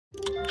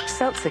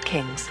Seltzer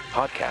Kings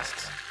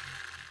podcasts.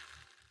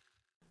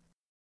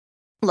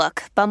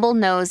 Look, Bumble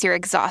knows you're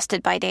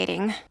exhausted by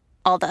dating.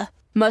 All the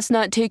must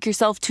not take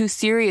yourself too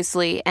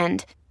seriously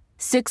and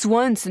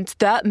 6'1" since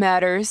that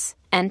matters.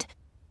 And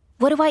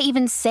what do I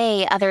even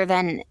say other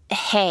than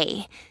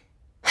hey?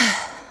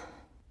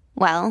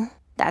 Well,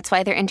 that's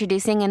why they're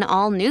introducing an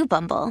all-new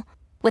Bumble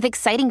with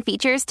exciting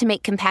features to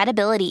make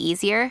compatibility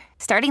easier,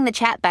 starting the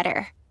chat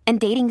better, and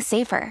dating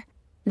safer.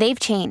 They've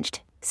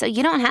changed, so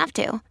you don't have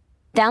to.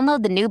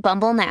 Download the new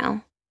Bumble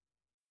now.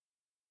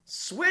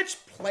 Switch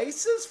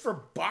places for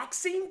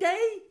Boxing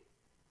Day?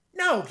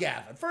 No,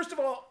 Gavin. First of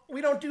all,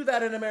 we don't do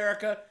that in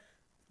America.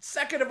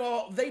 Second of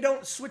all, they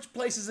don't switch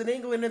places in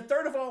England. And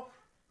third of all,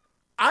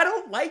 I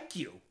don't like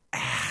you.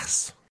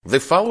 Ass.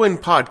 The following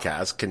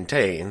podcast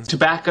contains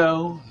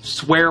tobacco,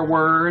 swear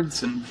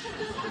words, and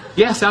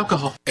yes,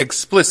 alcohol.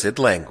 Explicit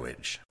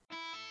language.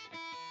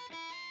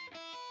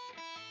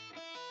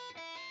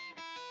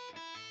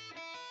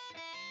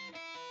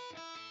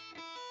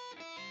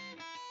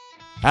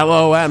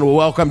 Hello and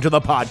welcome to the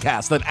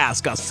podcast that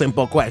asks a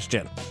simple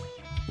question.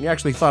 You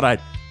actually thought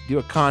I'd do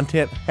a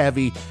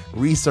content-heavy,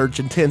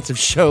 research-intensive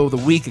show the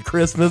week of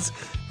Christmas?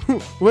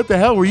 What the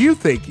hell were you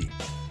thinking?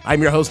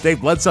 I'm your host,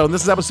 Dave Bledsoe, and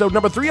this is episode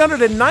number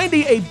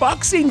 390, A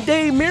Boxing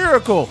Day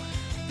Miracle.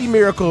 The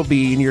miracle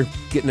being you're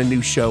getting a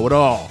new show at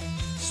all.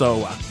 So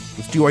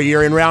let's do our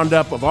year-end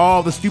roundup of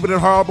all the stupid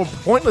and horrible,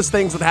 pointless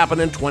things that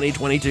happened in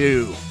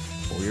 2022.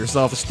 Pour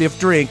yourself a stiff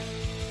drink.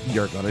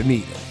 You're going to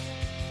need it.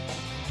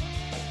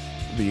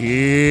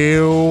 The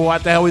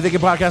What the Hell We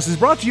Thinking podcast is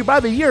brought to you by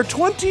the year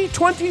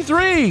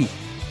 2023.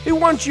 We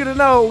want you to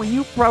know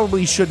you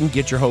probably shouldn't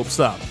get your hopes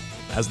up.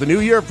 As the new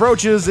year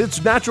approaches,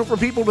 it's natural for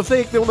people to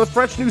think that with a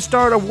fresh new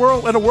start, a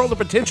world of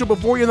potential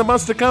before you in the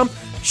months to come,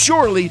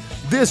 surely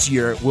this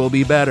year will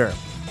be better.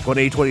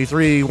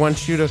 2023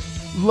 wants you to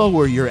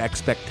lower your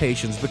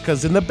expectations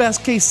because in the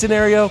best case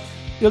scenario,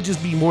 it'll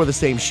just be more of the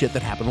same shit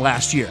that happened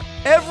last year.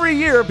 Every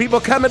year, people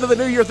come into the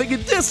new year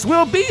thinking this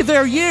will be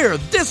their year.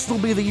 This will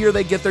be the year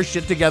they get their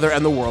shit together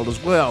and the world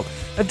as well.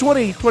 And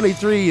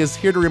 2023 is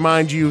here to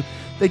remind you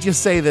they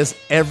just say this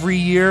every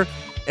year,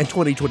 and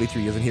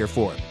 2023 isn't here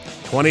for it.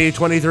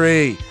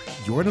 2023,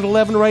 you're at an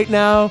 11 right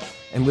now,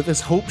 and with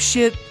this hope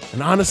shit,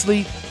 and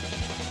honestly,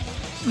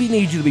 we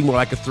need you to be more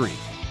like a 3,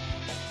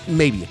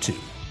 maybe a 2.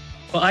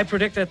 Well, I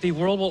predict that the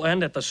world will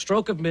end at the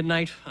stroke of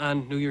midnight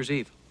on New Year's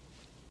Eve.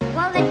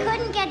 Well, they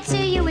couldn't get to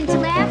you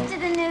until after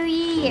the new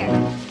year.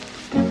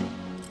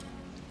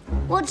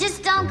 Well,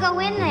 just don't go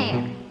in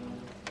there.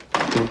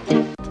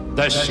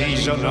 The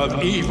season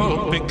of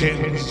evil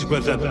begins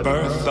with the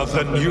birth of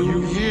the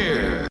new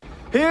year.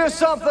 Here's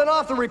something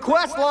off the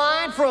request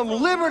line from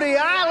Liberty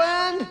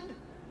Island.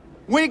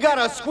 We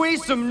gotta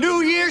squeeze some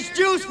New Year's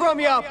juice from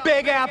you,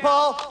 Big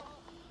Apple.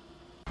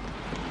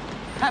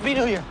 Happy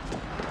New Year.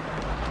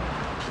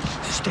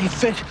 Stay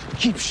fit,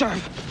 keep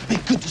sharp,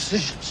 make good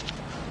decisions.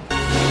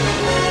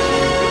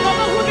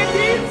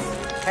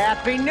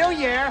 Happy New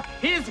Year!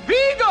 He's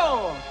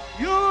Vigo!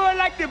 You're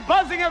like the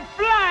buzzing of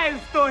flies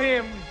to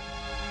him!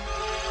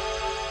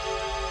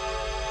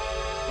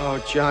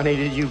 Oh, Johnny,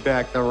 did you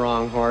back the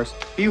wrong horse?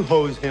 You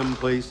hose him,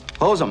 please.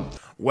 Hose him.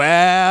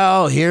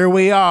 Well, here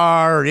we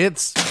are.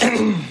 It's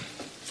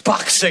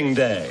Boxing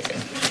Day.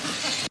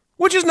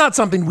 Which is not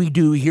something we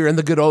do here in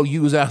the good old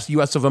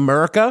U.S. of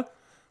America.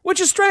 Which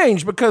is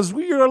strange because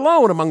we are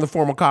alone among the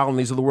former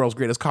colonies of the world's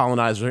greatest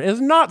colonizer and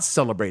is not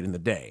celebrating the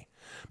day.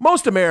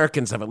 Most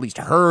Americans have at least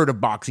heard of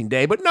Boxing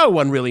Day, but no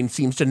one really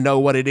seems to know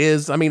what it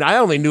is. I mean, I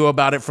only knew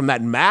about it from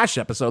that MASH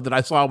episode that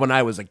I saw when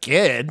I was a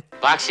kid.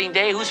 Boxing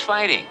Day, who's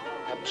fighting?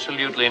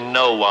 Absolutely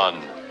no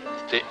one.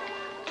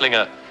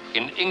 Klinger,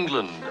 in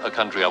England, a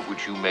country of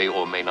which you may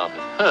or may not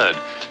have heard,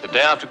 the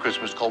day after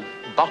Christmas is called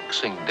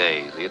Boxing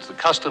Day. It's the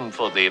custom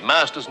for the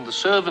masters and the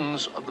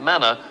servants of the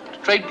manor to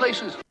trade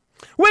places.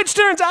 Which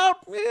turns out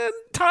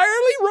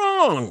entirely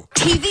wrong.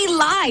 TV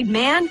lied,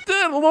 man.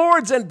 The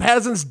lords and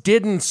peasants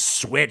didn't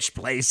switch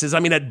places. I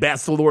mean, at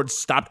best, the lords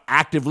stopped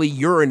actively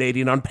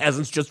urinating on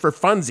peasants just for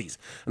funsies.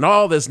 And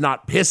all this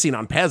not pissing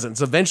on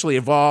peasants eventually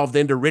evolved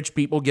into rich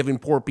people giving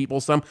poor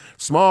people some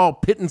small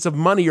pittance of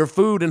money or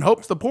food in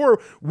hopes the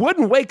poor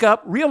wouldn't wake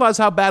up, realize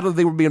how badly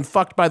they were being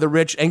fucked by the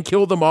rich, and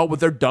kill them all with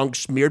their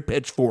dunk-smeared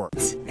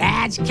pitchforks.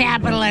 That's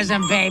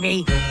capitalism,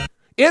 baby.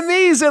 In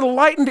these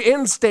enlightened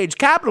end-stage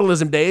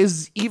capitalism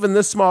days, even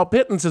this small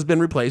pittance has been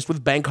replaced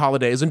with bank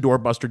holidays and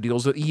doorbuster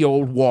deals at the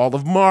old Wall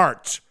of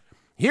March.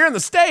 Here in the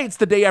States,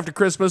 the day after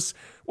Christmas,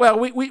 well,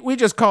 we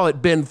just call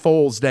it Ben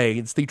Folds Day.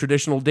 It's the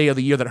traditional day of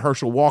the year that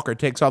Herschel Walker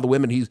takes all the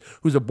women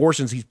whose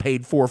abortions he's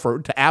paid for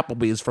to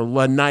Applebee's for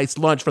a nice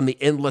lunch from the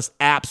Endless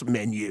Apps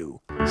menu.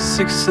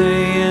 6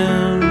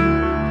 a.m.,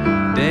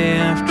 day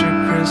after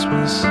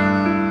Christmas,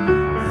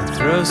 I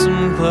throw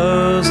some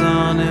clothes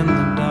on in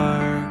the dark.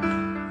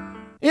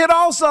 It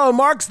also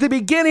marks the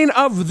beginning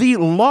of the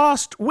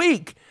Lost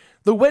Week,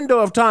 the window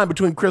of time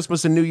between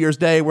Christmas and New Year's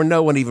Day where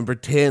no one even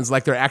pretends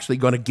like they're actually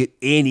going to get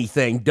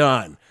anything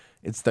done.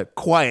 It's the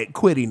quiet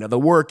quitting of the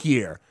work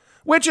year.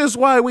 which is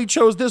why we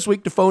chose this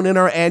week to phone in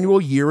our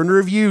annual Year in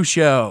Review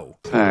show.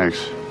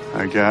 Thanks,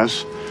 I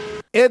guess.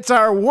 It's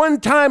our one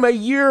time a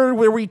year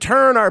where we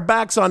turn our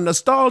backs on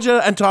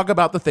nostalgia and talk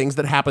about the things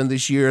that happened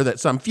this year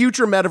that some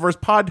future Metaverse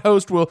pod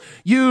host will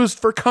use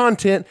for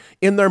content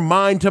in their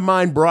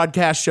mind-to-mind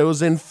broadcast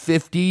shows in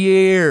 50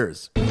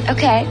 years.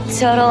 Okay,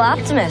 total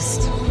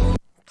optimist.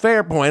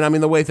 Fair point. I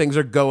mean, the way things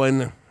are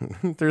going,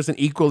 there's an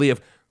equally, if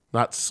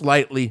not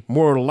slightly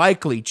more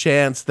likely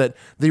chance that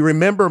the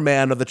Remember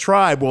Man of the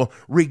tribe will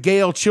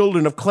regale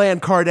children of Clan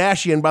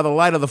Kardashian by the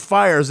light of the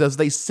fires as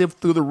they sift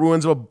through the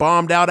ruins of a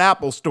bombed-out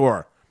Apple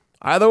store.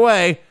 Either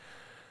way,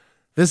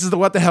 this is the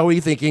What the Hell Were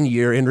You Thinking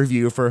Year in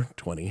Review for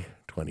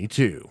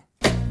 2022.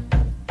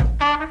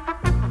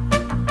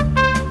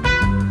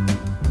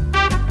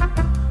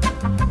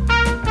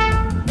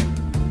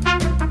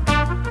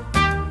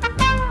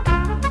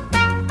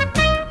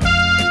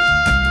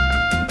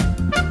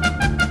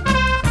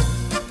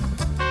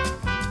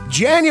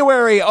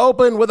 January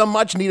opened with a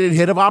much-needed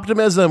hit of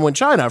optimism when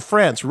China,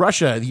 France,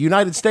 Russia, the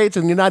United States,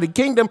 and the United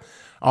Kingdom,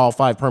 all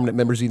 5 permanent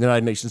members of the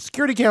United Nations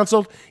Security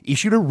Council,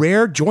 issued a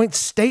rare joint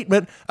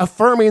statement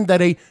affirming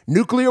that a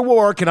nuclear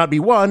war cannot be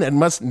won and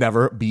must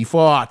never be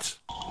fought.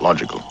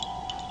 Logical.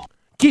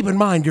 Keep in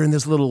mind, during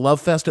this little love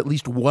fest, at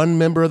least one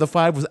member of the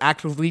 5 was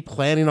actively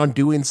planning on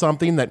doing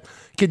something that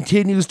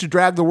continues to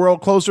drag the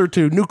world closer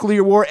to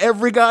nuclear war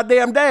every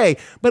goddamn day.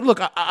 But look,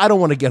 I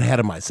don't want to get ahead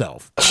of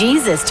myself.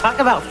 Jesus, talk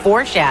about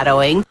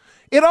foreshadowing.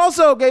 It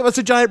also gave us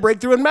a giant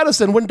breakthrough in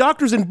medicine when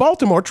doctors in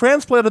Baltimore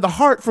transplanted the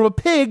heart from a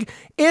pig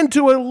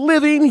into a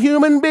living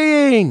human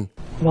being.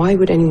 Why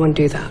would anyone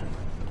do that?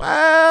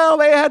 Well,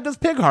 they had this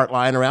pig heart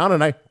lying around,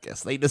 and I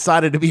guess they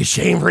decided to be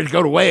ashamed for it to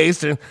go to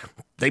waste, and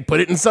they put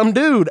it in some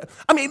dude.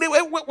 I mean,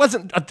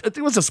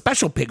 it was a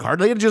special pig heart.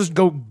 They didn't just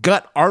go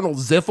gut Arnold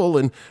Ziffel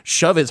and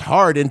shove his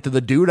heart into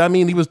the dude. I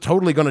mean, he was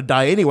totally going to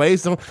die anyway,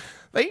 so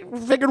they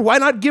figured, why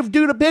not give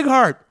dude a pig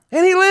heart?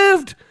 And he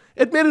lived.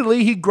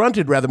 Admittedly, he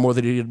grunted rather more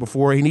than he did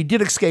before, and he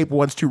did escape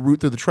once to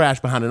root through the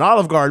trash behind an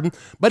Olive Garden,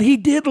 but he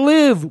did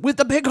live with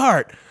the pig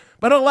heart.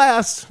 But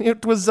alas,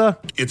 it was,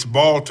 It's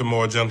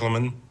Baltimore,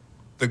 gentlemen.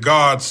 The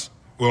gods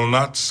will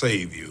not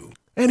save you.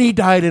 And he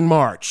died in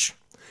March.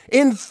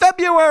 In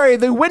February,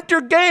 the Winter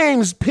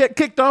Games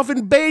kicked off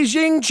in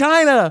Beijing,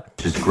 China.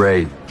 Which is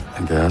great,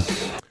 I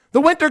guess.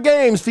 The Winter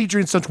Games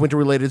featuring such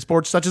winter-related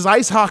sports such as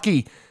ice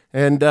hockey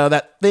and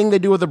that thing they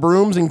do with the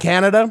brooms in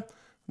Canada.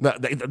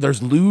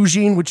 There's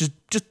luging, which is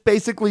just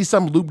basically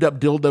some lubed-up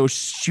dildo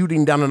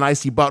shooting down an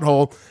icy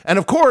butthole. And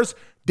of course,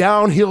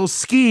 downhill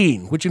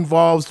skiing, which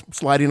involves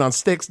sliding on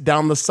sticks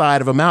down the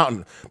side of a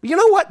mountain. But you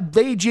know what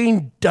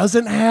Beijing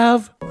doesn't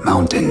have?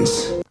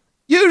 Mountains.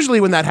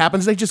 Usually when that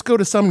happens, they just go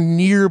to some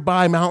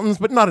nearby mountains,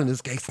 but not in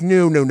this case.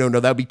 No.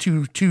 That would be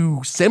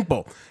too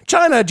simple.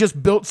 China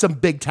just built some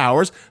big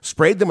towers,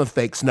 sprayed them with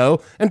fake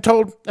snow, and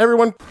told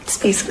everyone... It's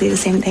basically the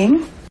same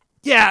thing.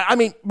 Yeah, I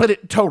mean, but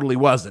it totally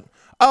wasn't.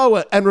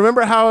 Oh, and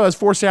remember how I was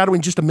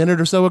foreshadowing just a minute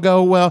or so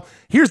ago? Well,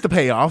 here's the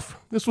payoff.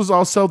 This was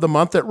also the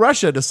month that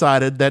Russia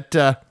decided that...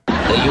 the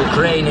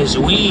Ukraine is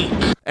weak.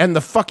 And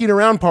the fucking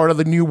around part of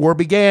the new war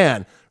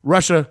began.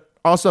 Russia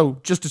also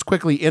just as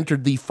quickly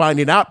entered the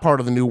finding out part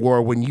of the new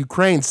war when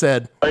Ukraine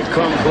said, I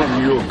come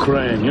from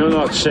Ukraine. You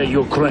not say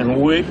Ukraine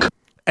weak.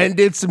 And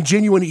did some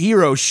genuine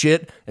hero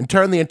shit and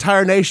turned the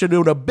entire nation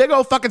into a big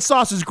old fucking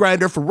sausage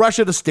grinder for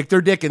Russia to stick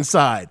their dick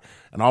inside.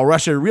 And all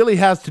Russia really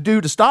has to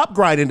do to stop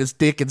grinding its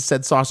dick in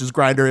said sausage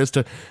grinder is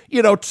to,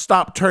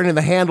 stop turning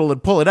the handle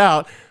and pull it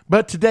out.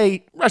 But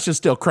today, Russia's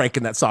still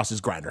cranking that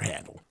sausage grinder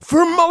handle.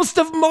 For most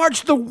of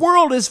March, the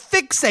world is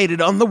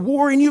fixated on the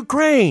war in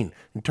Ukraine.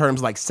 And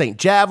terms like St.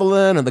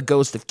 Javelin and the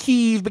Ghost of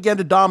Kyiv began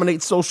to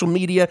dominate social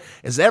media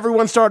as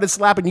everyone started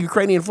slapping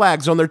Ukrainian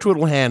flags on their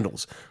Twitter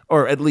handles.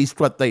 Or at least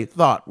what they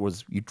thought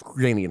was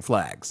Ukrainian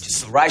flags.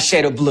 Just the right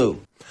shade of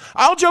blue.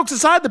 All jokes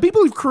aside, the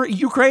people of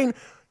Ukraine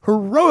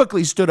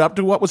heroically stood up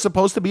to what was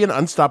supposed to be an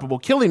unstoppable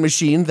killing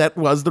machine that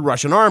was the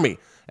Russian army.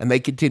 And they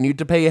continued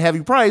to pay a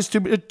heavy price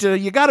to,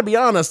 you gotta be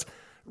honest,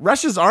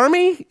 Russia's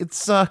army,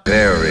 it's,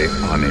 very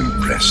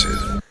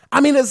unimpressive. I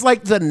mean, it's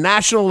like the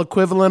national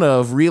equivalent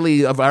of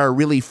our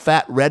really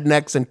fat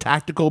rednecks and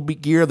tactical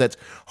gear that's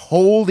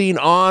holding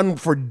on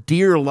for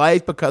dear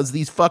life because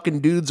these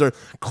fucking dudes are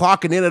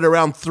clocking in at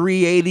around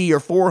 380 or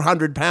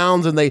 400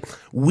 pounds and they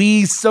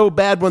wheeze so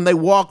bad when they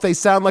walk, they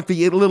sound like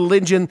the little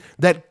engine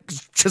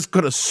that's just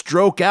gonna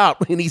stroke out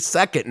any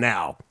second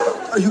now.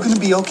 Are you gonna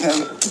be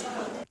okay?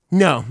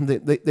 No,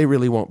 they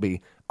really won't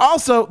be.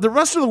 Also, the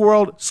rest of the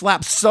world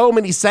slapped so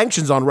many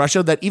sanctions on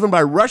Russia that even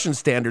by Russian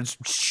standards,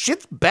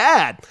 shit's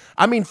bad.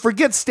 I mean,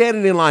 forget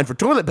standing in line for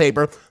toilet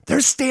paper,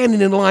 they're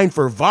standing in line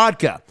for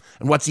vodka.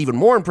 And what's even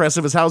more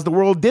impressive is how the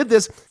world did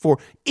this for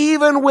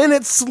even when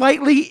it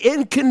slightly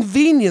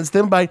inconvenienced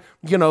them by,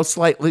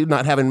 slightly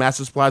not having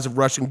massive supplies of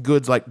Russian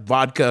goods like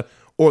vodka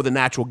or the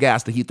natural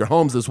gas to heat their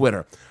homes this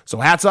winter. So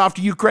hats off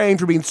to Ukraine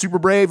for being super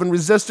brave and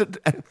resistant,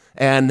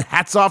 and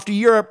hats off to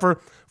Europe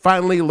for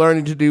finally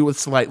learning to do with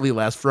slightly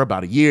less for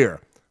about a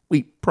year.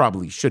 We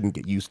probably shouldn't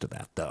get used to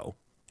that, though.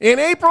 In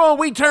April,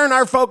 we turn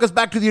our focus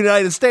back to the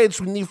United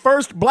States when the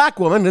first black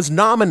woman is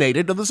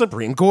nominated to the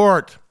Supreme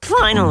Court.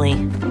 Finally.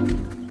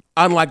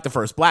 Unlike the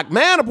first black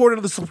man appointed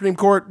to the Supreme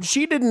Court,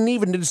 she didn't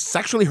even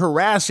sexually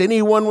harass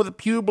anyone with a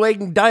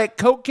pube-laden Diet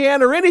Coke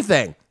can or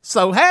anything.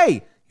 So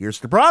hey, here's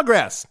the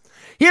progress.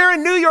 Here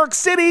in New York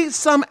City,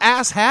 some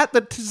asshat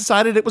that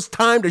decided it was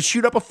time to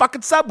shoot up a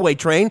fucking subway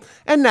train,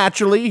 and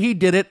naturally, he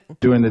did it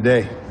During the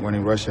day, when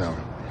in rush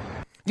hour.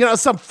 You know,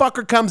 some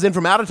fucker comes in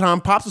from out of town,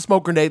 pops a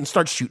smoke grenade, and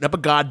starts shooting up a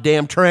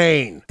goddamn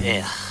train.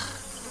 Ugh.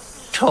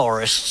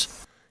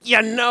 Tourists.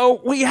 You know,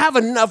 we have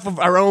enough of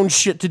our own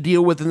shit to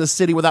deal with in the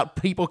city without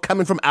people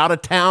coming from out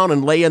of town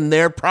and laying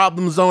their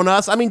problems on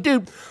us. I mean,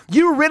 dude,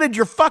 you rented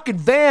your fucking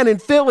van in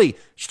Philly.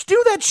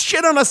 Do that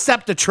shit on a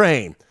SEPTA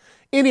train.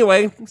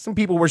 Anyway, some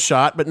people were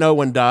shot, but no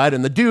one died,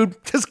 and the dude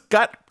just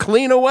got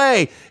clean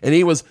away, and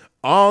he was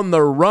on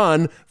the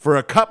run for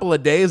a couple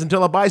of days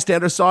until a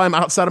bystander saw him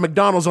outside of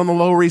McDonald's on the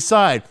Lower East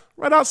Side.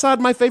 Right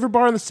outside my favorite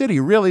bar in the city,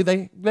 really.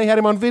 They had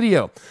him on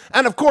video.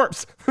 And of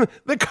course,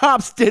 the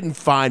cops didn't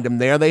find him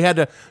there. They had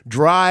to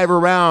drive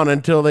around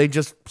until they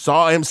just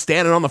saw him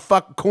standing on the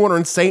fucking corner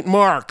in St.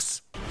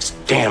 Mark's. It's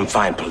damn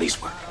fine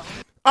police work.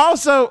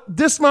 Also,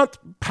 this month,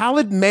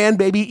 pallid man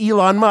baby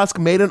Elon Musk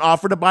made an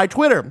offer to buy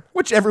Twitter,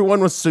 which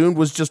everyone assumed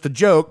was just a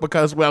joke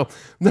because, well,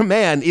 the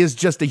man is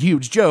just a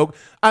huge joke.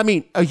 I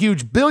mean, a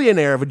huge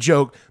billionaire of a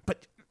joke,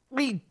 but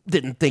we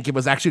didn't think it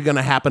was actually going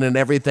to happen and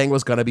everything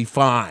was going to be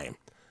fine.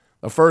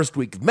 The first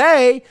week of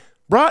May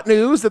brought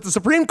news that the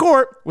Supreme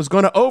Court was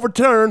going to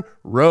overturn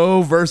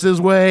Roe versus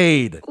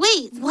Wade.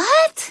 Wait,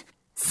 what?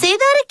 Say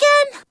that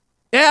again?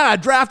 Yeah, a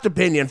draft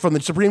opinion from the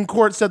Supreme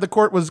Court said the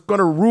court was going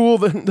to rule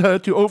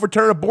to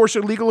overturn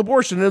legal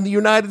abortion in the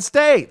United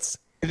States.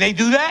 Can they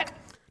do that?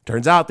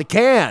 Turns out they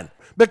can,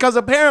 because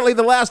apparently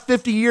the last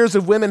 50 years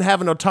of women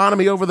having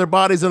autonomy over their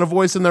bodies and a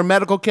voice in their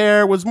medical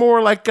care was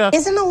more like a...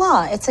 Isn't a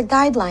law, it's a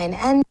guideline,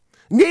 and...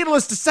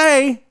 Needless to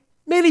say,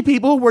 many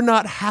people were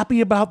not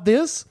happy about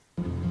this.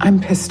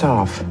 I'm pissed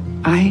off.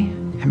 I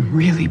am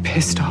really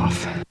pissed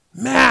off.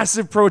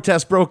 Massive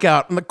protests broke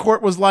out, and the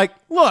court was like,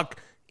 look,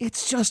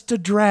 it's just a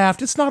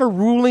draft. It's not a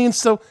ruling,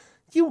 so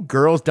you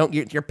girls don't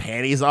get your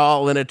panties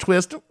all in a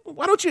twist.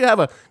 Why don't you have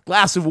a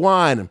glass of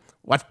wine and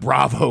watch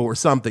Bravo or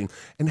something?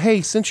 And hey,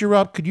 since you're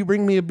up, could you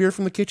bring me a beer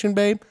from the kitchen,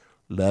 babe?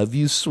 Love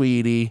you,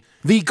 sweetie.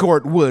 The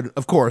court would,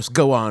 of course,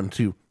 go on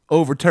to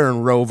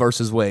overturn Roe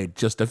versus Wade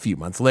just a few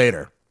months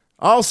later.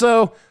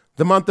 Also,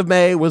 the month of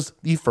May was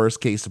the first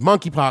case of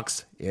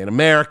monkeypox in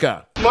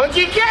America.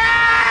 Monkey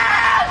cat!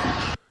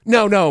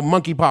 No,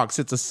 monkeypox.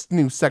 It's a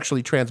new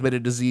sexually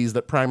transmitted disease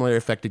that primarily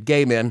affected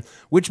gay men,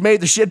 which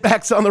made the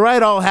shitbags on the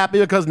right all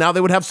happy because now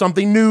they would have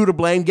something new to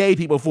blame gay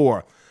people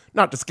for.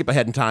 Not to skip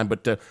ahead in time,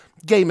 but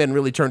gay men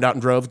really turned out in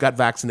droves, got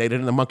vaccinated,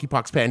 and the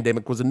monkeypox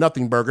pandemic was a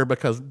nothing burger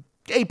because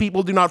gay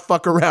people do not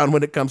fuck around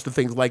when it comes to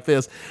things like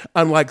this,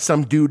 unlike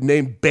some dude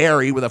named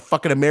Barry with a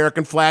fucking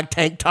American flag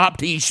tank top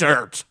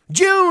t-shirt.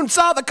 June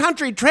saw the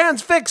country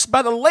transfixed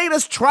by the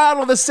latest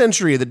trial of the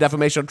century, the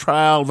defamation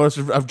trial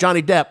of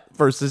Johnny Depp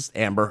versus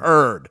Amber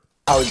Heard.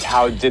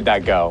 How did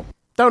that go?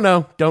 Don't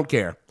know, don't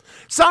care.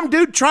 Some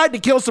dude tried to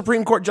kill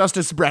Supreme Court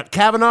Justice Brett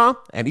Kavanaugh,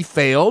 and he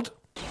failed.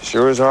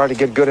 Sure is hard to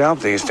get good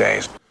help these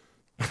days.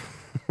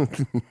 I'm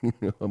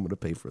going to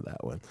pay for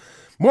that one.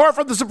 More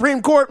from the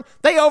Supreme Court.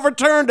 They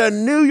overturned a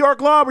New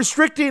York law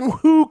restricting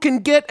who can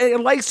get a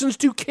license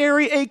to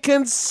carry a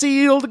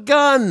concealed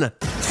gun.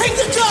 Take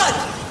the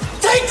gun!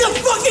 Take the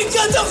fucking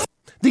gun!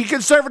 The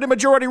conservative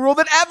majority ruled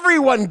that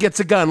everyone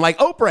gets a gun, like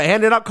Oprah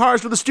handed out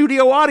cars to the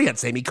studio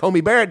audience. Amy Coney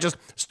Barrett just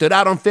stood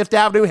out on Fifth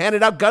Avenue,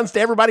 handed out guns to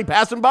everybody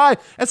passing by,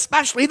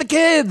 especially the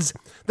kids.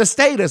 The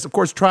state has, of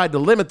course, tried to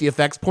limit the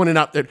effects, pointing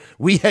out that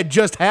we had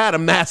just had a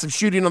massive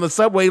shooting on the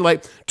subway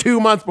like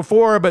 2 months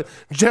before, but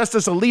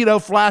Justice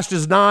Alito flashed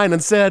his 9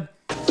 and said,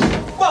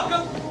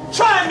 Welcome,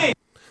 try me!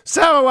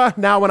 So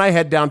now when I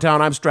head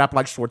downtown, I'm strapped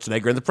like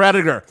Schwarzenegger in The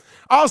Predator.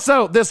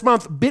 Also, this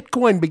month,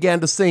 Bitcoin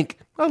began to sink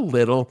a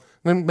little,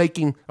 and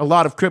making a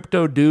lot of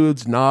crypto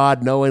dudes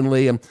nod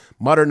knowingly and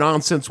mutter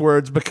nonsense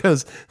words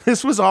because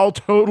this was all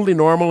totally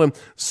normal and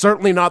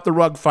certainly not the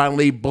rug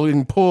finally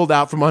being pulled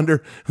out from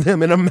under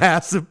them in a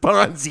massive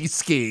Ponzi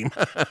scheme.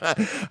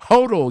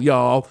 Hodl,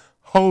 y'all.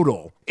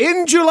 Hodl.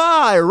 In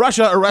July,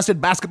 Russia arrested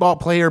basketball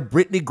player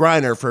Brittany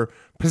Griner for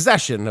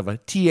possession of a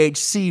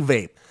THC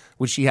vape,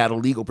 which she had a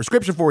legal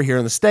prescription for here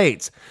in the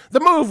States. The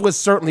move was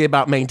certainly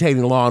about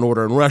maintaining law and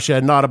order in Russia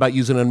and not about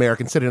using an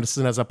American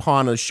citizen as a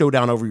pawn in a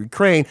showdown over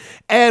Ukraine,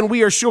 and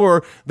we are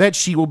sure that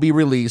she will be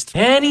released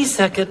any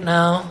second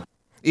now.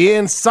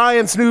 In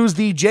science news,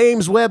 the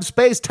James Webb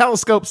Space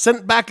Telescope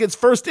sent back its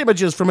first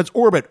images from its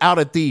orbit out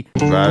at the...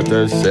 Try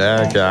to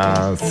check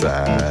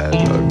outside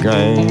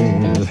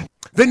again.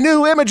 The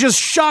new images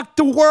shocked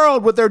the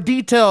world with their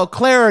detail,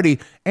 clarity,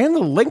 and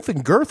the length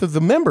and girth of the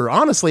member.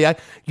 Honestly, I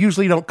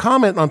usually don't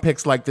comment on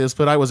pics like this,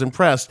 but I was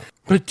impressed,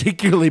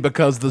 particularly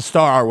because the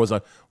star was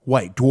a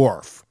white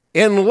dwarf.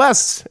 In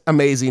less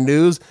amazing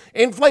news,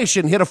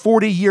 inflation hit a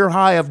 40-year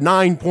high of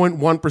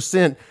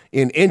 9.1%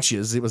 in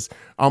inches. It was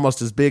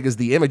almost as big as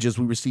the images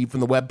we received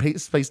from the Webb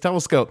Space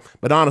Telescope.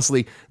 But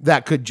honestly,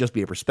 that could just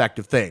be a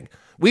perspective thing.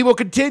 We will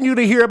continue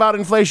to hear about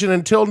inflation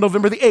until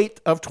November the 8th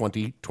of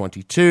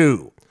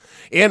 2022.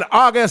 In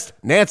August,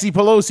 Nancy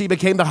Pelosi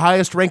became the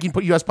highest-ranking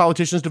U.S.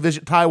 politician to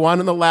visit Taiwan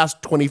in the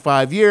last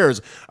 25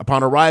 years.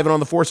 Upon arriving on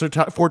the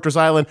Fortress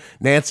Island,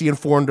 Nancy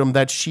informed him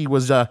that she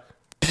was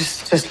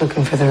Just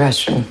looking for the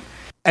restroom.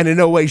 And in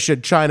no way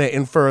should China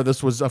infer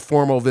this was a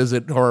formal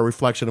visit or a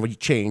reflection of a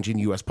change in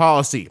U.S.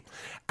 policy.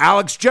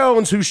 Alex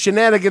Jones, whose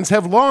shenanigans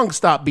have long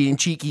stopped being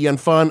cheeky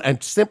and fun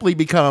and simply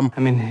become...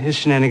 his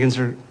shenanigans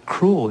are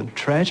cruel and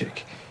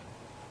tragic.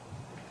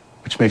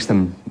 Which makes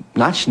them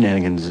not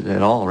shenanigans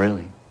at all,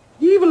 really.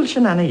 Evil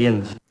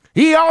shenanigans.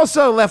 He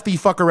also left the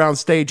fuck-around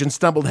stage and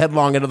stumbled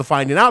headlong into the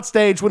finding out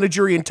stage when a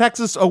jury in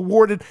Texas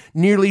awarded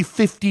nearly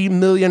 $50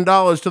 million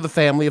to the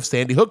family of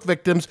Sandy Hook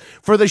victims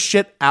for the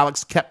shit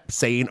Alex kept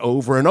saying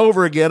over and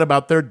over again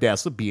about their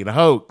deaths of being a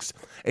hoax.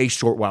 A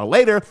short while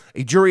later,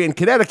 a jury in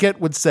Connecticut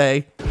would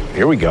say,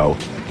 "Here we go.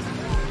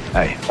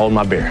 Hey, hold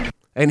my beer."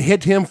 And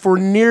hit him for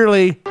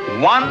nearly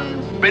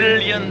 $1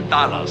 billion.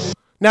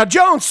 Now,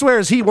 Jones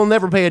swears he will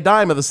never pay a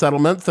dime of the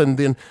settlement, and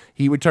then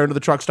he returned to the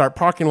truck start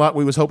parking lot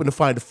where he was hoping to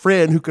find a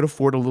friend who could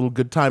afford a little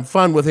good time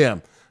fun with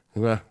him.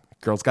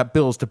 Girl's got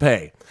bills to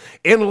pay.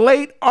 In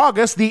late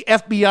August, the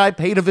FBI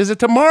paid a visit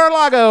to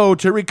Mar-a-Lago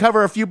to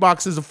recover a few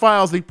boxes of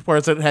files the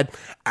president had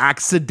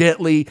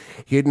accidentally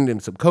hidden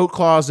in some coat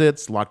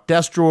closets, locked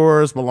desk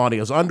drawers,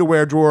 Melania's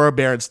underwear drawer,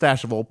 Barron's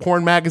stash of old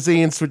porn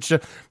magazines, which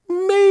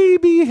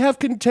maybe have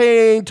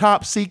contained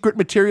top secret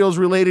materials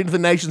related to the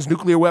nation's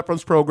nuclear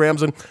weapons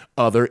programs and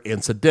other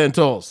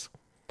incidentals.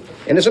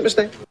 Innocent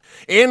mistake.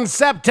 In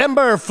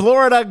September,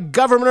 Florida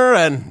governor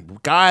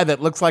and guy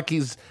that looks like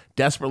he's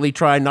desperately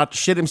trying not to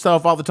shit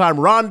himself all the time,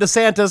 Ron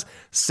DeSantis,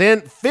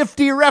 sent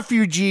 50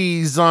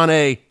 refugees on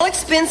a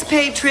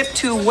all-expense-paid trip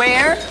to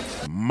where?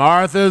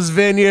 Martha's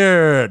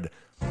Vineyard.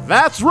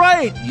 That's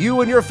right,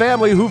 you and your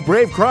family who've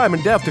braved crime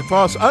and death to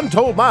cross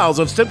untold miles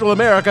of Central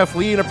America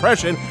fleeing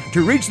oppression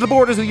to reach the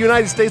borders of the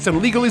United States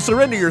and legally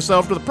surrender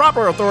yourself to the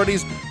proper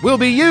authorities will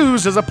be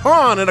used as a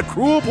pawn in a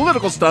cruel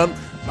political stunt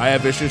by a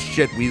vicious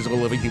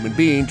shitweasel of a human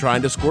being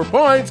trying to score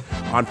points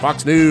on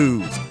Fox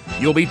News.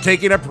 You'll be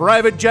taking a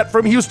private jet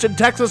from Houston,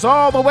 Texas,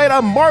 all the way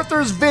to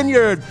Martha's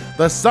Vineyard,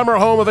 the summer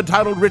home of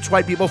entitled rich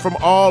white people from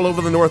all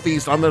over the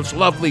Northeast on the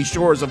lovely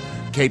shores of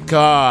Cape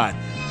Cod.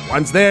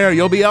 Once there,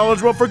 you'll be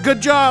eligible for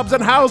good jobs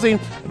and housing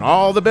and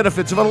all the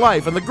benefits of a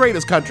life in the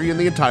greatest country in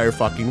the entire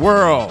fucking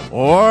world.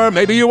 Or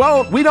maybe you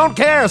won't. We don't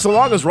care so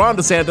long as Ron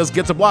DeSantis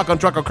gets a block on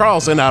Tucker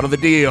Carlson out of the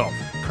deal.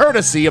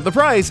 Courtesy of the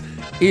price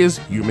is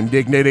human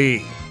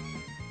dignity.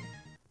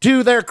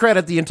 To their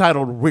credit, the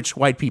entitled rich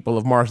white people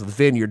of Martha's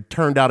Vineyard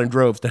turned out in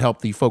droves to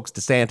help the folks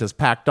DeSantis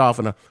packed off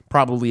in a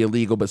probably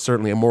illegal but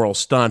certainly immoral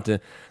stunt.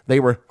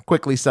 They were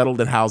quickly settled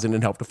in housing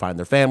and helped to find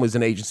their families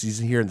and agencies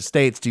here in the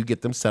States to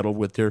get them settled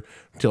with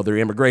until their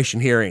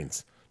immigration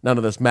hearings. None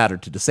of this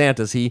mattered to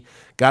DeSantis. He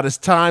got his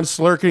time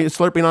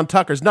slurping on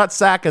Tucker's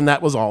nutsack, and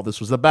that was all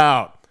this was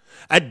about.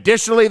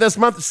 Additionally, this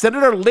month,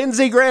 Senator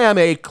Lindsey Graham,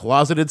 a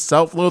closeted,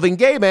 self-loathing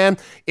gay man,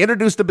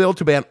 introduced a bill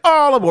to ban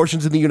all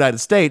abortions in the United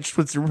States,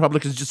 which the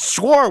Republicans just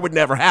swore would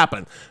never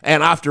happen.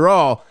 And after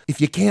all,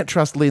 if you can't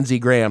trust Lindsey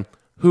Graham,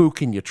 who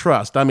can you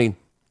trust? I mean,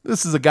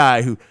 this is a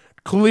guy who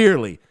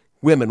clearly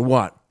women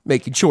want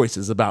making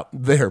choices about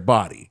their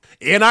body.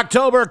 In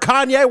October,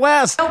 Kanye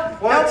West...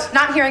 Nope,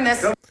 not hearing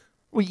this.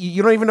 Well,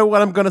 you don't even know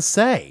what I'm going to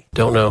say.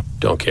 Don't know,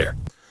 don't care.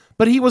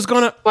 But he was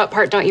going to... What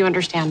part don't you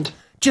understand?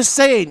 Just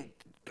saying...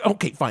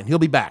 Okay, fine, he'll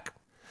be back.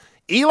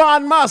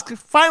 Elon Musk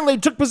finally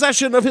took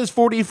possession of his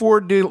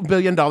 $44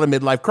 billion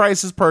midlife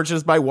crisis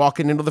purchase by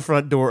walking into the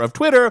front door of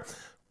Twitter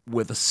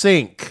with a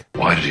sink.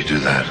 Why did he do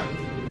that?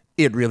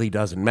 It really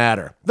doesn't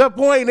matter. The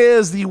point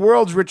is, the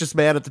world's richest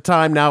man at the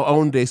time now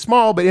owned a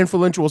small but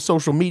influential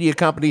social media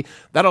company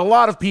that a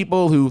lot of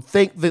people who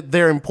think that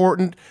they're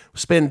important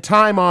spend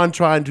time on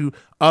trying to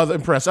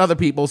impress other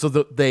people so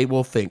that they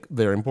will think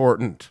they're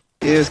important.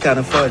 It is kind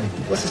of funny.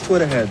 What's his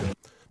Twitter handle?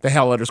 The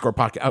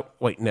hell_podcast. Oh,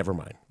 wait, never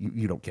mind.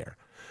 You don't care.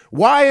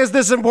 Why is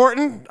this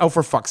important? Oh,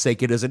 for fuck's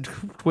sake, it isn't.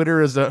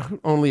 Twitter is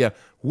only a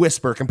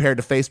whisper compared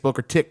to Facebook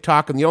or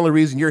TikTok, and the only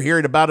reason you're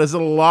hearing about it is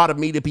that a lot of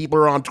media people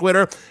are on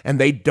Twitter, and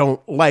they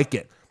don't like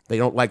it. They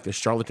don't like this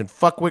charlatan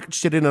fuckwit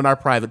shit in our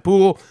private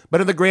pool,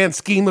 but in the grand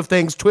scheme of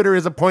things, Twitter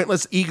is a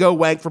pointless ego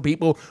wank for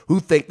people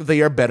who think that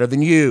they are better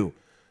than you.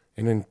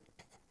 And then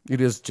it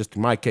is just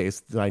in my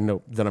case that I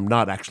know that I'm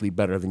not actually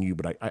better than you,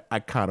 but I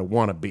kind of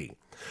want to be.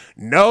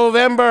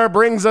 November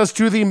brings us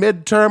to the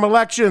midterm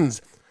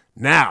elections.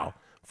 Now,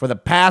 for the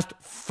past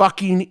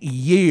fucking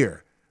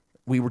year,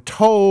 we were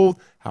told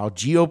how the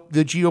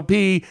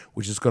GOP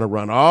was just going to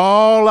run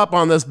all up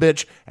on this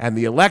bitch, and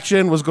the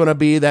election was going to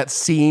be that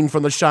scene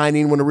from The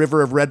Shining when a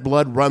river of red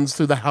blood runs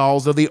through the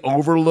halls of the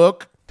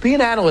Overlook. Be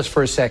an analyst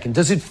for a second.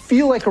 Does it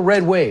feel like a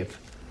red wave?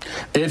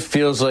 It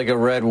feels like a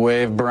red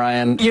wave,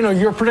 Brian. You know,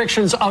 your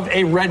predictions of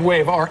a red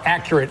wave are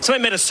accurate.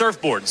 Somebody made a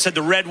surfboard, said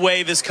the red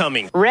wave is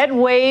coming. Red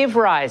wave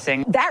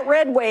rising. That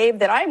red wave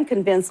that I'm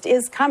convinced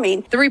is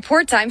coming. The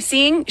reports I'm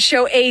seeing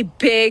show a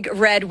big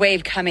red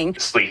wave coming.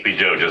 Sleepy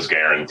Joe just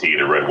guaranteed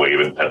a red wave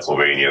in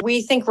Pennsylvania.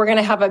 We think we're going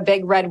to have a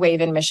big red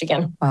wave in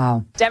Michigan.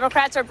 Wow.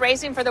 Democrats are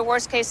bracing for the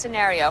worst case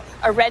scenario,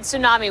 a red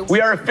tsunami.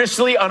 We are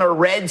officially on a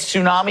red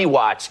tsunami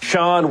watch.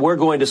 Sean, we're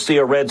going to see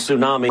a red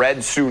tsunami. Red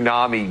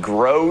tsunami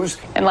grows.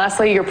 And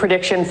lastly, your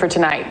prediction for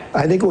tonight.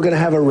 I think we're going to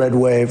have a red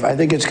wave. I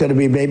think it's going to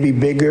be maybe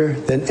bigger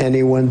than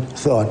anyone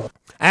thought.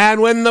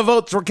 And when the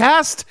votes were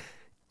cast,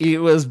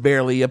 it was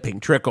barely a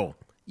pink trickle.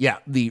 Yeah,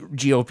 the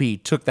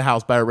GOP took the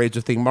House by a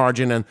razor-thin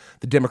margin, and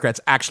the Democrats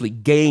actually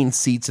gained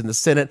seats in the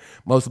Senate,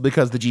 mostly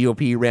because the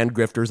GOP ran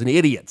grifters and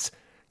idiots.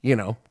 You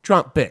know,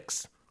 Trump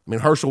picks. I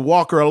mean, Herschel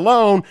Walker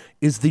alone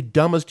is the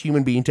dumbest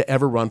human being to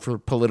ever run for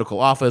political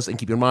office, and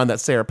keep in mind that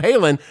Sarah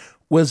Palin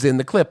was in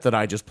the clip that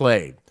I just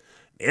played.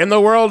 In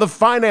the world of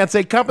finance,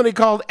 a company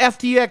called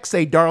FTX,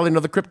 a darling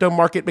of the crypto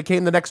market,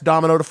 became the next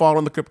domino to fall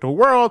in the crypto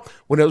world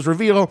when it was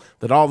revealed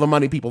that all the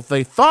money people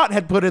they thought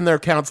had put in their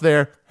accounts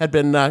there had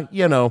been,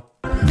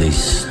 They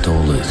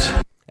stole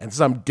it. And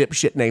some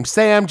dipshit named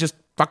Sam just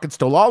fucking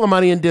stole all the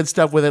money and did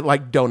stuff with it,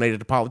 like donated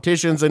to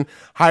politicians and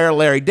hire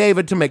Larry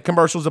David to make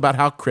commercials about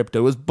how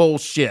crypto is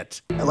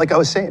bullshit. Like I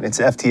was saying, it's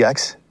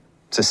FTX.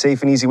 It's a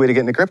safe and easy way to get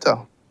into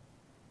crypto.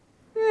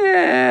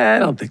 I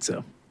don't think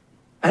so.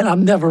 And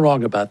I'm never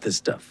wrong about this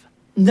stuff.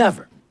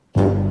 Never.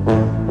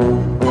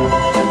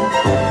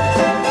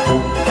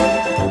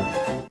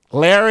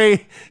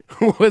 Larry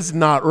was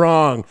not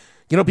wrong.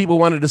 You know, people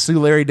wanted to sue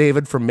Larry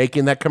David for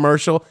making that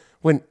commercial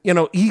when,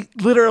 he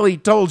literally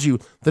told you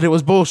that it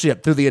was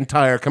bullshit through the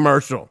entire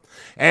commercial.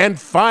 And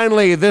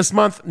finally, this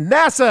month,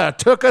 NASA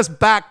took us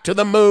back to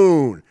the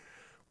moon.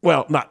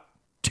 Well, not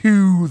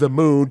to the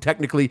moon.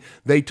 Technically,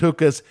 they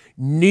took us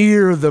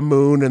near the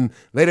moon, and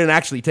they didn't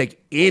actually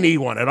take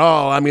anyone at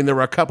all. I mean, there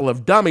were a couple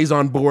of dummies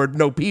on board,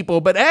 no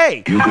people, but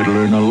hey! You could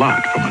learn a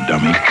lot from a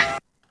dummy.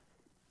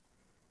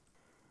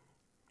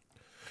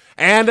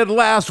 And at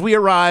last, we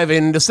arrive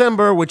in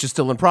December, which is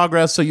still in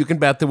progress, so you can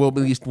bet there will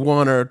be at least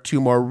one or two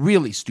more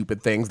really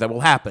stupid things that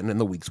will happen in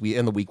the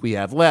week we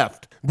have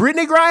left.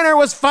 Brittany Griner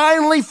was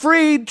finally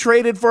freed,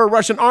 traded for a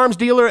Russian arms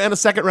dealer and a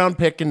second-round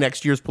pick in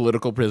next year's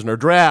political prisoner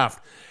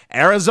draft.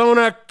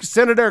 Arizona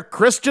Senator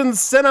Kyrsten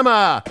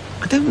Sinema.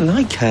 I don't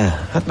like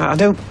her. I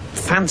don't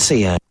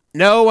fancy her.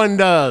 No one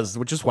does,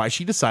 which is why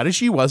she decided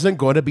she wasn't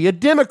going to be a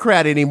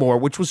Democrat anymore,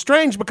 which was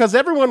strange because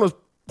everyone was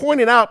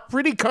pointing out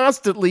pretty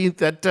constantly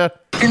that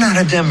you're not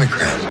a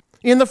Democrat.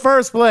 In the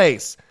first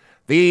place,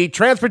 the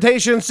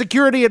Transportation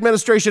Security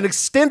Administration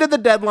extended the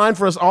deadline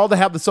for us all to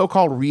have the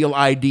so-called real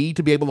ID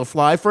to be able to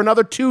fly for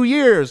another 2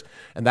 years.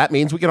 And that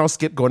means we can all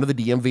skip going to the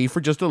DMV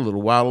for just a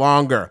little while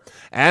longer.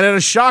 And in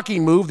a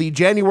shocking move, the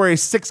January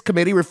 6th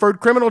committee referred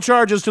criminal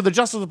charges to the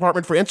Justice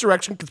Department for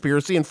insurrection,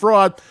 conspiracy, and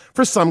fraud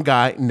for some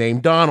guy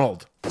named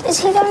Donald. Is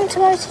he going to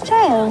go to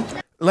jail?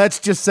 Let's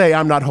just say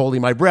I'm not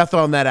holding my breath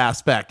on that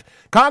aspect.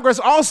 Congress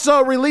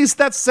also released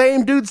that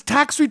same dude's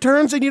tax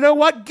returns, and you know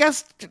what?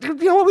 You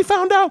know what we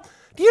found out?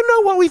 Do you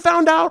know what we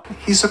found out?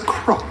 He's a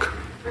crook.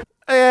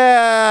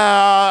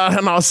 Yeah,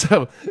 and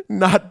also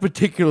not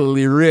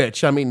particularly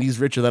rich. I mean, he's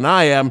richer than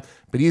I am,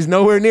 but he's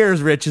nowhere near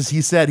as rich as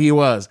he said he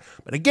was.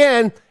 But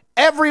again,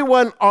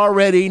 everyone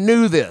already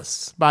knew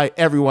this. By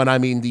everyone, I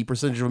mean the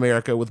percentage of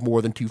America with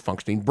more than 2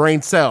 functioning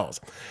brain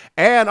cells.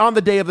 And on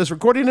the day of this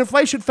recording,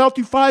 inflation fell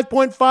to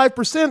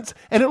 5.5%,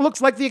 and it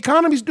looks like the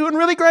economy's doing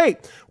really great,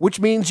 which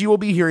means you will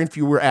be hearing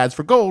fewer ads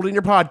for gold in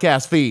your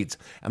podcast feeds.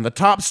 And the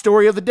top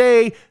story of the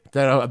day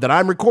that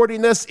I'm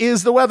recording this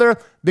is the weather,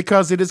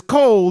 because it is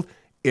cold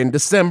in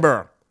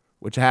December,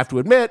 which I have to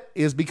admit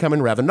is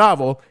becoming rather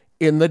novel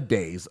in the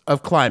days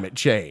of climate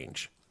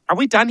change. Are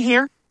we done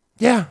here?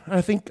 Yeah,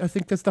 I think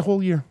that's the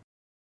whole year.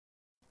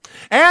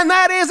 And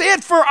that is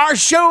it for our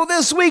show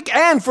this week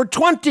and for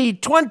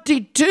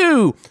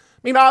 2022.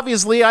 I mean,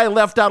 obviously, I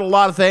left out a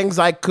lot of things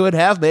I could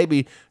have,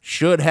 maybe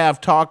should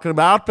have talked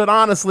about, but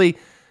honestly,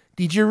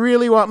 did you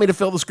really want me to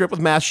fill the script with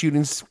mass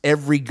shootings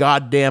every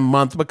goddamn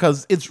month?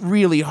 Because it's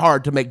really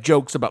hard to make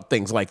jokes about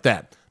things like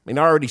that. I mean,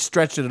 I already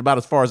stretched it about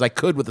as far as I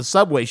could with the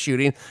subway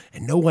shooting,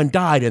 and no one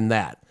died in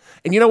that.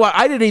 And you know what?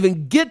 I didn't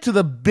even get to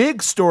the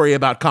big story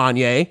about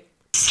Kanye.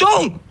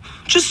 Don't!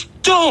 Just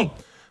don't!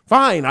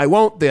 Fine, I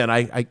won't then.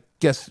 I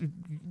guess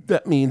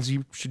that means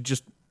you should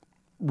just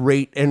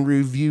rate and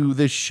review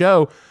this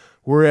show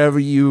wherever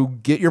you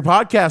get your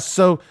podcasts,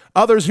 so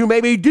others who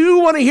maybe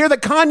do want to hear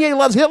that Kanye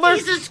loves Hitler.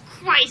 Jesus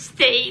Christ,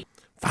 Dave.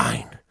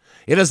 Fine.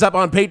 Hit us up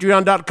on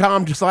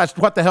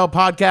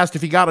patreon.com/whatthehellpodcast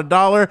if you got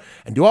 $1,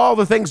 and do all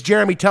the things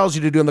Jeremy tells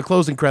you to do in the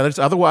closing credits.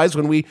 Otherwise,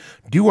 when we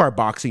do our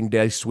Boxing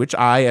Day switch,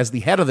 I, as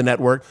the head of the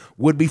network,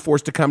 would be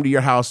forced to come to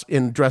your house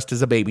dressed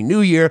as a baby New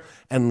Year,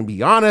 and to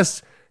be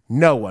honest,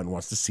 no one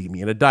wants to see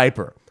me in a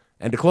diaper.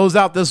 And to close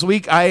out this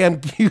week, I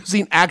am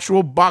using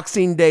actual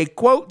Boxing Day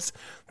quotes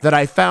that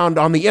I found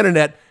on the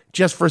internet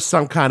just for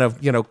some kind of,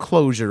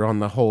 closure on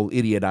the whole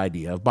idiot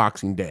idea of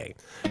Boxing Day.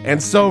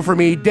 And so for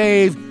me,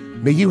 Dave,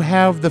 may you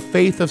have the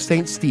faith of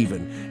St.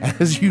 Stephen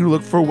as you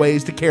look for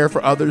ways to care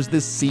for others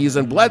this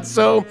season.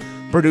 Bledsoe,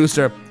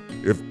 producer.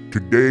 If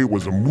today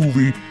was a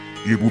movie,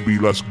 it would be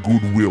less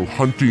Goodwill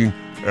Hunting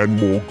and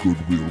more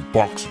Goodwill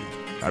Boxing.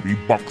 Happy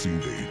Boxing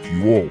Day to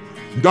you all.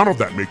 None of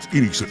that makes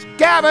any sense.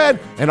 Gavin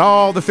and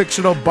all the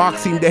fictional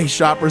Boxing Day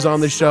shoppers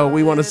on the show,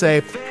 we want to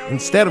say,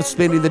 instead of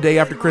spending the day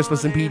after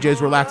Christmas in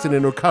PJs relaxing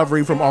and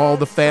recovering from all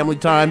the family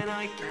time,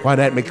 why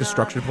not make a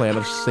structured plan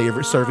of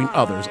serving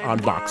others on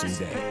Boxing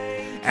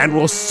Day? And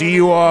we'll see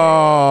you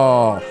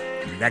all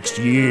next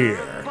year.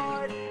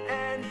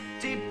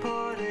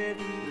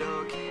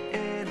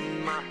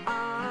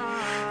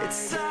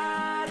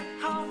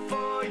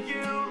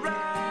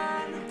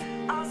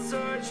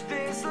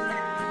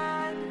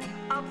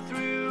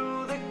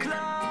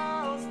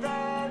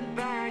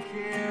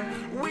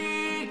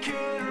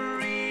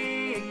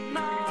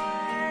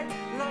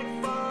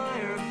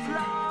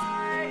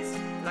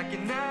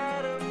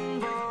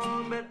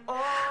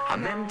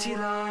 I'm empty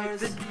like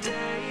the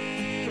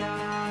day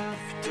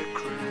after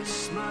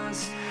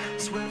Christmas,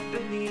 swept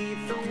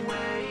beneath the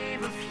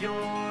wave of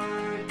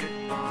your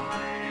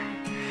goodbye.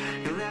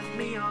 You left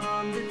me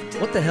on the day.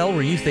 What the Hell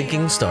Were You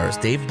Thinking stars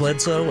Dave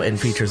Bledsoe and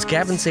features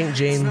Gavin St.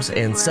 James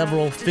and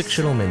several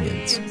fictional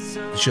minions.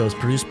 The show is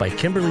produced by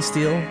Kimberly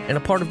Steele and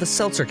a part of the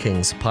Seltzer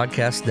Kings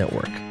podcast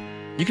network.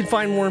 You can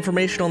find more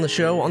information on the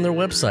show on their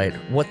website,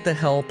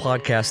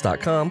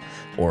 whatthehellpodcast.com,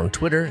 or on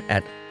Twitter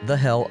at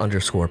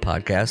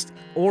 @thehell_podcast,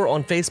 or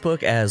on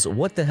Facebook as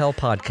What the Hell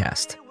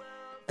Podcast.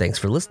 Thanks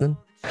for listening.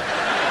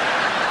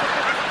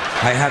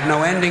 I have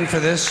no ending for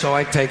this, so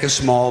I take a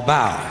small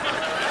bow.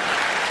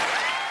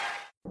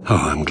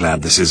 Oh, I'm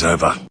glad this is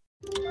over.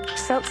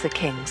 Seltzer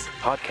Kings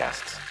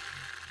podcasts.